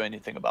really do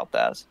anything about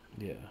that.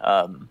 Yeah.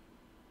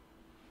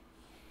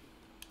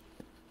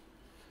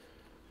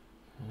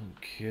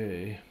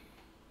 Okay.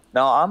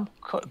 Now, I'm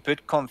a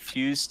bit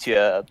confused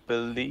here, I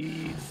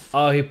believe...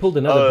 Oh, he pulled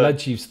another Blood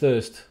Chief's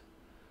Thirst.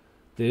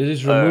 There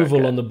is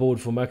removal on the board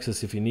for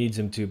Muxus if he needs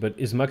him to, but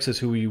is Muxus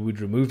who you would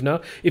remove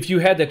now? If you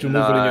had that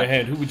removal in your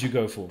hand, who would you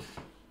go for?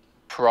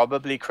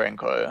 Probably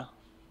Krenko.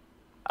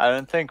 I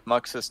don't think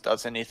Muxus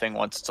does anything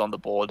once it's on the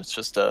board. It's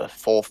just a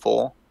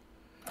 4/4.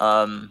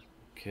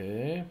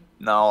 Okay.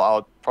 Now,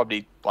 I'll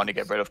probably want to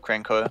get rid of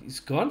Krenko. He's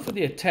gone for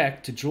the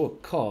attack to draw a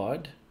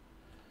card.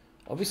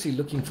 Obviously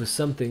looking for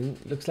something.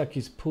 Looks like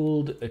he's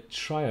pulled a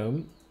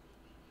Triumph.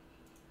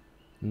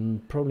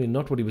 Probably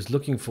not what he was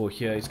looking for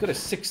here. He's got a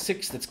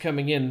 6/6 that's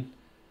coming in.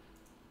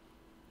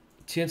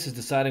 Theuns is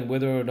deciding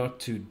whether or not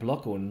to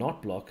block or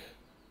not block.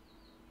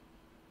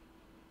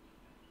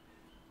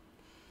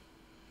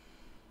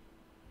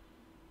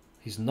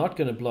 He's not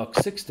going to block.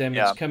 6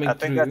 damage coming through. I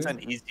think that's an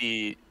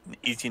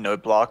easy no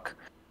block.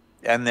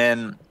 And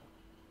then,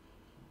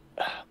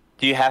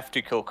 do you have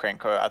to kill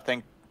Krenko? I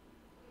think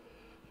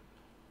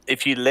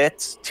if you let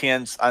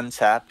Theuns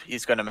untap,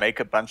 he's going to make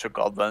a bunch of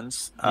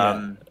goblins.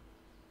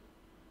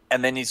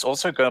 And then he's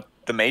also going to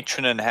the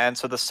matron in hand.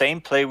 So the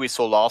same play we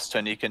saw last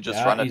turn, you can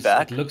just run it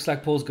back. It looks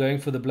like Paul's going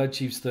for the Blood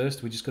Chief's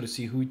Thirst. We just got to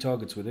see who he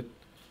targets with it.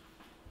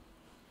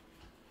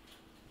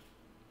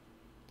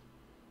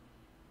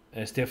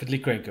 It's definitely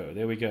Krenko.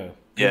 There we go.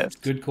 Yes.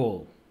 Good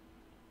call.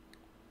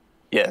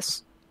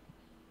 Yes.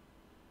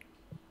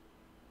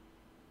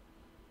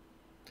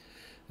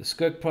 The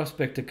Skirk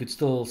Prospector could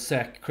still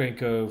sack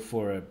Krenko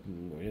for a,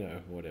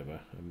 whatever,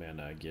 a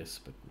mana, I guess.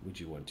 But would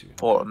you want to?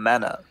 For a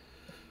mana.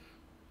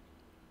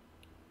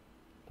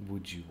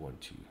 Would you want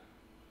to?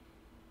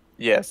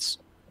 Yes.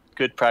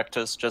 Good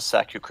practice. Just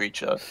sack your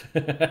creature.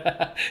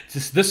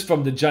 Just this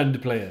from the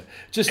Jund player.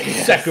 Just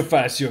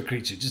sacrifice your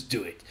creature. Just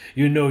do it.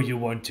 You know you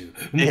want to.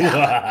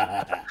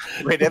 Yeah.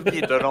 Whenever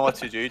you don't know what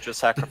to do, just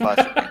sacrifice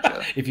your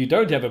creature. If you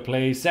don't have a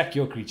play, sack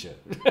your creature.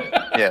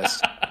 Yes.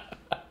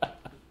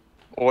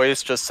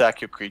 Always just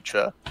sack your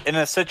creature. In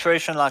a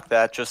situation like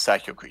that, just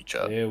sack your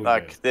creature.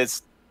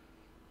 It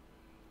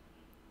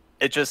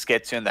just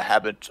gets you in the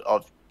habit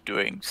of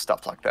doing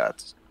stuff like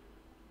that.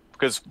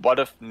 Because what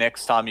if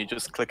next time you're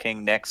just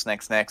clicking next, and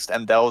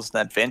that was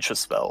an adventure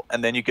spell,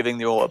 and then you're giving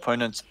your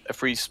opponent a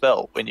free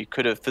spell when you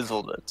could have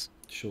fizzled it?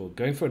 Sure,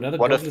 going for another.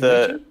 What if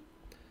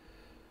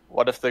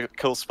the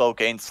kill spell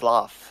gains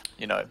life?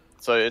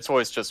 So it's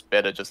always just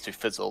better just to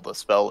fizzle the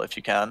spell if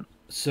you can.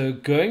 So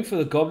going for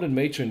the Goblin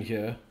Matron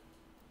here.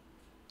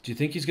 Do you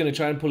think he's going to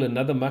try and pull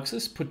another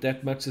Muxus, put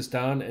that Muxus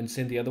down, and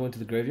send the other one to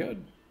the graveyard?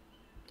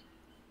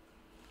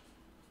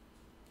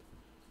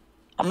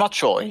 I'm not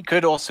sure. He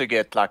could also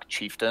get like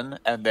Chieftain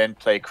and then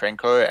play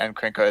Krenko, and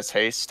Krenko has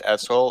haste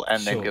as well,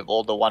 and then give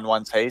all the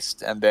 1/1s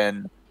haste, and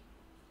then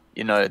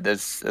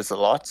there's a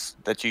lot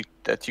that you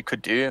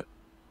could do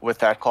with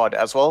that card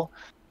as well.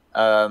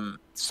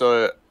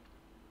 So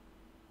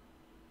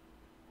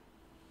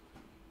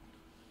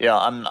yeah,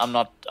 I'm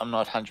not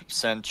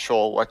 100%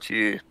 sure what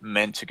you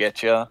meant to get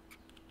here.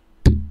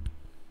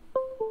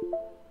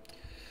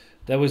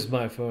 That was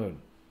my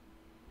phone.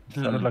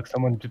 Sounded like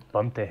someone just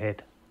bumped their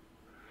head.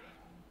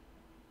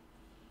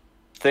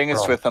 Thing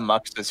is, with the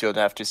Muxus, you'd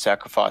have to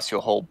sacrifice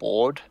your whole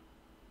board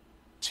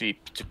to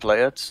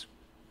play it.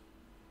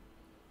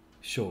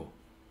 Sure.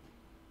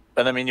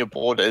 But I mean, your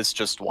board is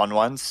just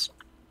 1/1s,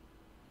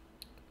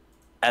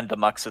 and the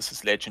Muxus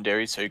is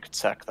legendary, so you could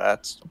sack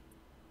that.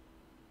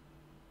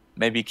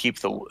 Maybe keep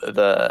the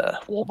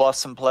War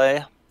Boss in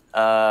play,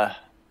 or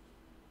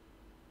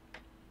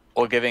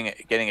getting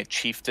a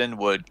Chieftain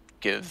would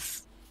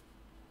give.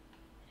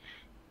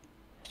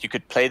 You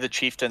could play the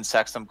Chieftain,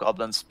 sack some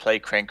goblins, play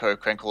Krenko.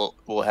 Krenko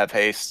will have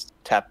haste,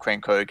 tap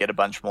Krenko, get a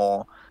bunch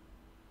more.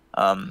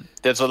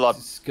 There's a lot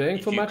going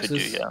for you Muxus. could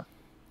do, yeah.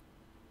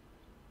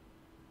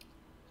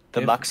 The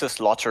Muxus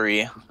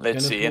lottery.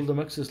 Let's see. Pull the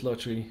Muxus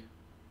lottery.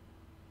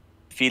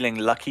 Feeling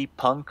lucky,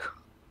 punk?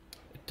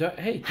 Don't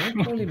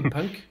call him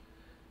punk.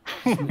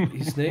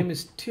 His name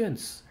is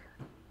Theuns.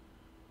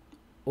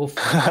 Of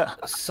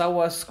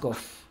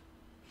Sawaskov.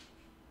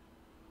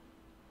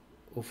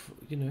 Of,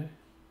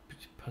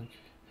 punk.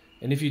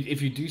 And if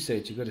you do say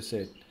it, you got to say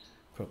it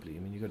properly. I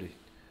mean, you got to.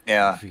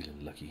 Yeah.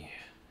 Feeling lucky.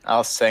 I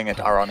was saying it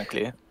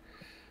ironically. Are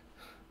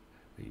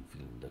you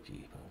feeling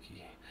lucky,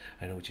 punky?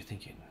 I know what you're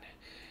thinking.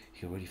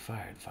 He already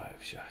fired 5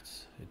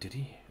 shots. Did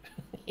he?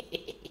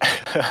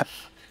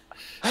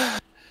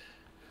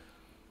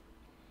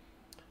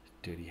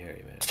 Dirty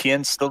Harry, man.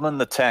 Tien's still in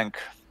the tank.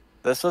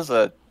 This is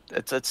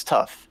it's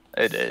tough.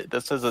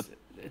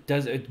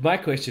 My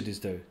question is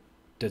though,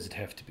 does it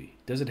have to be?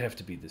 Does it have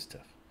to be this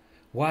tough?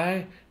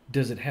 Why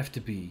does it have to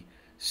be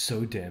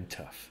so damn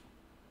tough?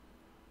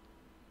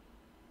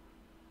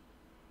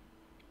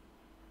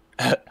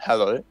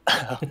 Hello.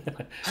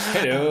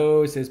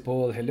 Hello, says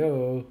Paul.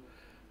 Hello.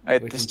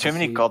 There's too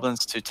many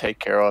goblins to take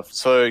care of.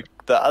 So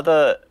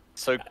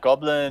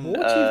Goblin War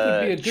Chief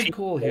would be a good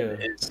call here.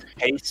 Is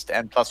haste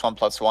and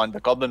 +1/+1. The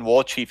Goblin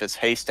War Chief is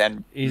haste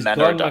and He's mana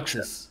gone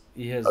reduction. Muxus.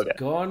 He has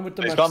gone with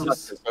the He's Muxus. gone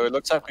Muxus. So it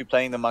looks like we're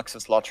playing the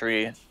Muxus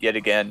lottery yet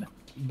again.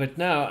 But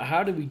now,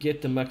 how do we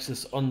get the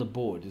Muxus on the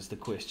board is the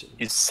question.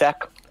 You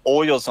sack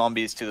all your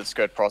zombies to the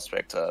Skirt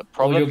Prospector.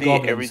 Probably your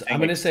goblins. everything.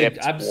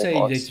 I'm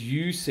saying that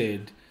you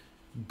said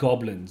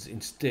goblins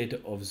instead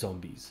of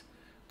zombies,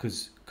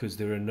 because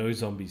there are no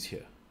zombies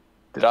here.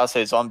 Did I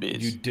say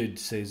zombies? You did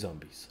say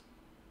zombies.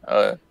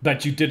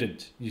 But you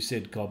didn't. You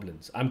said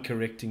goblins. I'm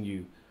correcting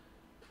you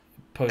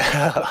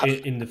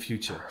in the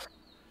future.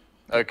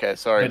 Okay,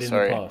 sorry. But in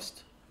the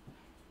past.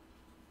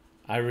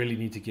 I really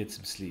need to get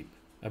some sleep.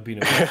 I've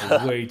been awake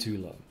for way too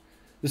long.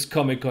 This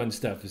Comic-Con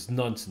stuff is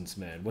nonsense,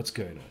 man. What's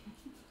going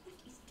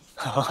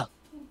on?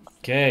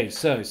 Okay,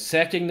 so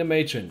sacking the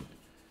matron.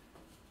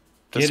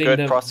 The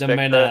Skirt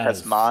Prospector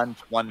has mined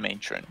 1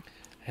 matron.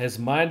 Has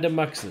mined a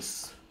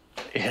Muxus.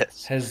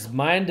 Yes. Has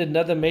mined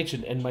another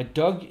matron, and my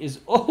dog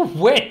is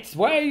wet.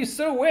 Why are you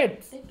so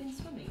wet? They've been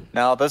swimming.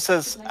 Now this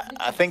is,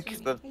 I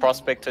think the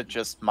Prospector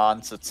just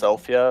mines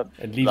itself here.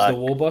 And leaves the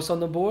War Boss on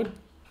the board?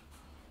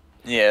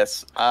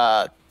 Yes.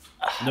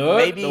 No,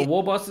 maybe... the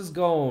War Boss is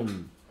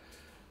gone.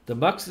 The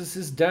Muxus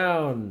is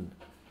down.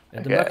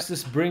 And the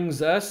Muxus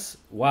brings us...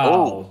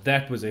 Wow,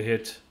 that was a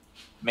hit.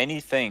 many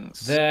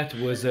things. That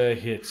was a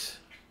hit.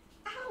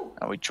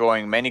 And we're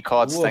drawing many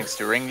cards thanks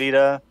to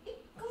Ringleader.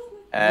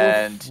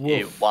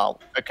 And wow.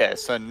 Okay,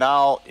 so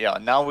now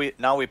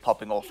we're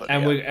popping off.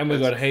 And we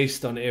got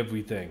haste on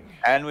everything.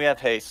 And we have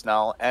haste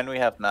now, and we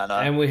have mana.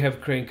 And we have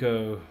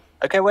Krenko.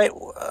 Okay, wait,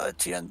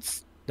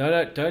 Theuns.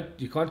 No, don't.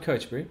 You can't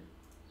coach, bro.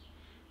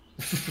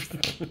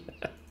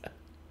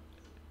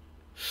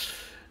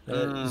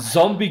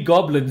 Zombie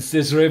goblins,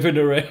 says Revan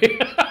Array.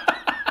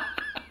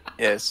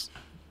 Yes.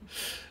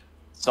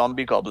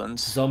 Zombie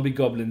goblins. Zombie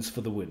goblins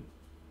for the win.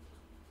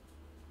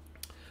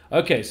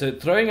 Okay, so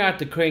throwing out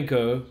the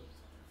Krenko,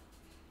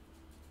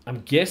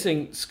 I'm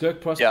guessing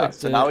Skirk Prospector. Yeah,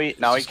 so now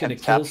we can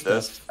tap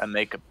this and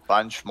make a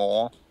bunch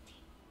more.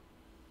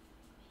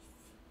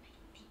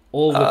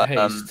 All with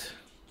haste.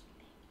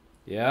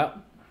 Yeah.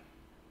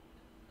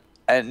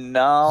 And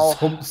now...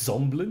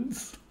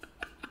 Zomblins?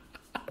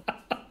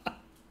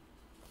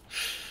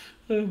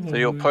 So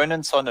your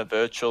opponent's on a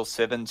virtual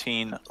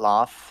 17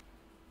 life.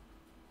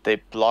 They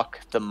block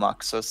the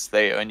Muxus.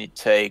 They only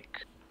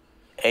take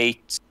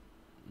 8,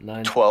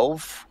 9,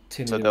 12.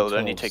 10, so they'll 12.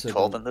 Only take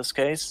 12 in this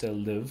case. They'll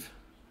live.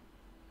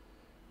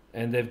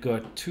 And they've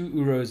got 2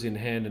 Uros in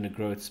hand and a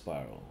growth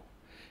spiral.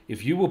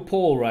 If you were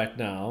Paul right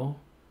now,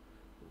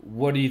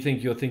 what do you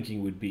think your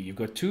thinking would be? You've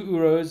got 2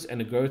 Uros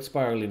and a growth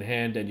spiral in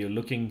hand, and you're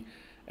looking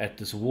at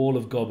this wall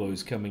of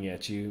gobos coming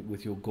at you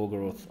with your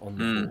Gorgoroth on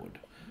the board.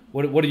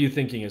 What are you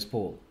thinking as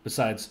Paul,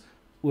 besides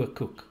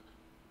cook?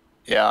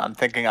 Yeah, I'm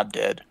thinking I'm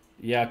dead.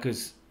 Yeah,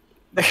 because,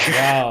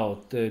 wow,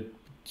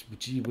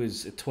 gee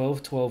whiz, a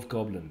 12-12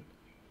 goblin.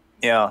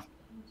 Yeah.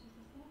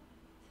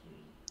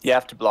 You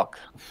have to block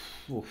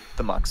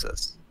the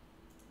Muxus.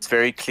 It's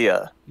very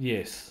clear.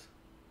 Yes.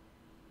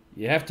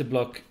 You have to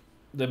block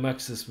the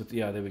Muxus with,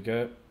 there we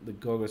go, the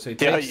Gorgo. So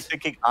you're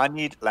thinking, I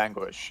need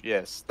Languish.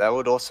 Yes, that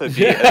would also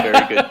be a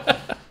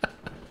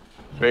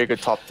very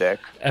good top deck.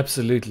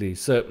 Absolutely.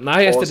 So now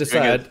he has to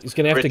decide. He's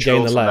going to have to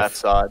gain the life. That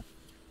side.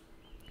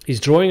 He's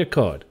drawing a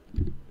card.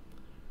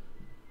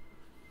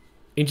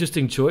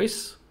 Interesting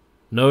choice,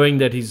 knowing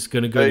that he's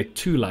going to go to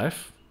 2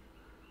 life.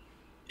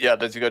 Yeah,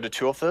 does he go to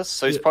 2 of this?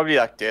 So he's probably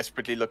like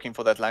desperately looking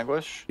for that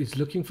Languish. He's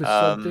looking for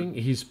something.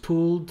 He's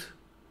pulled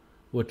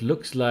what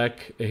looks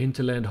like a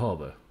Hinterland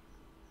Harbor.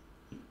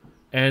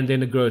 And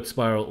then a growth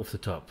spiral off the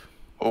top.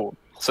 Oh,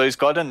 so he's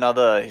got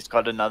another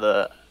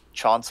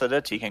chance at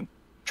it. He can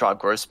try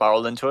growth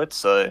spiral into it.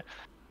 So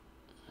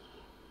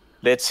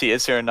let's see,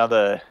 is there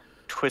another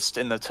twist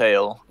in the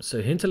tail?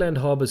 So Hinterland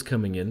Harbor's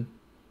coming in.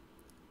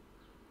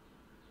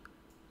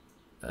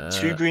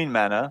 2 green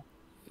mana.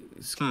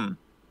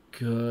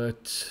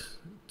 Got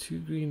 2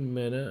 green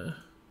mana.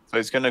 So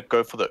he's going to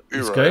go for the Uro.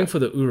 He's going for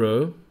the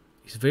Uro.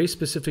 He's very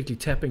specifically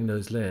tapping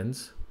those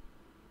lands.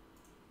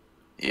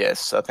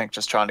 Yes, I think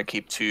just trying to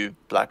keep 2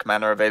 black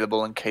mana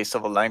available in case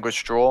of a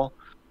Languish draw.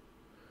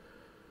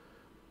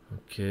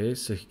 Okay,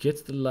 so he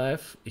gets the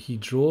life. He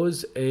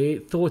draws a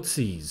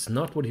Thoughtseize.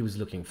 Not what he was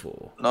looking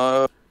for.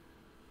 No.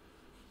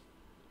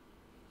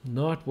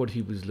 Not what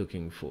he was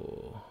looking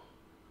for.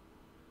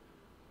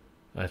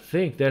 I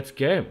think that's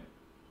game.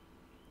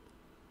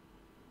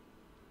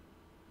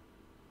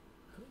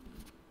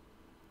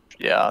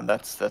 Yeah,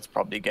 that's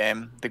probably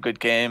game. The good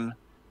game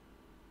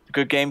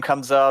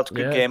comes out.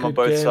 Good game on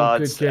both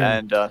sides,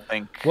 and I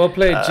think. Well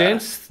played,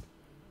 gents.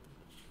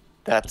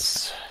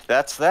 That's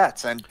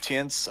that. And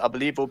Theuns, I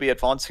believe, will be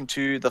advancing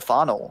to the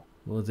final.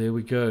 Well, there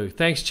we go.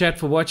 Thanks, chat,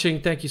 for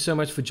watching. Thank you so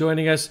much for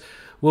joining us.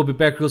 We'll be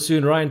back real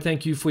soon. Ryan,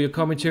 thank you for your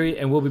commentary,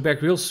 and we'll be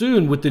back real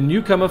soon with the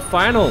newcomer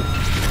final.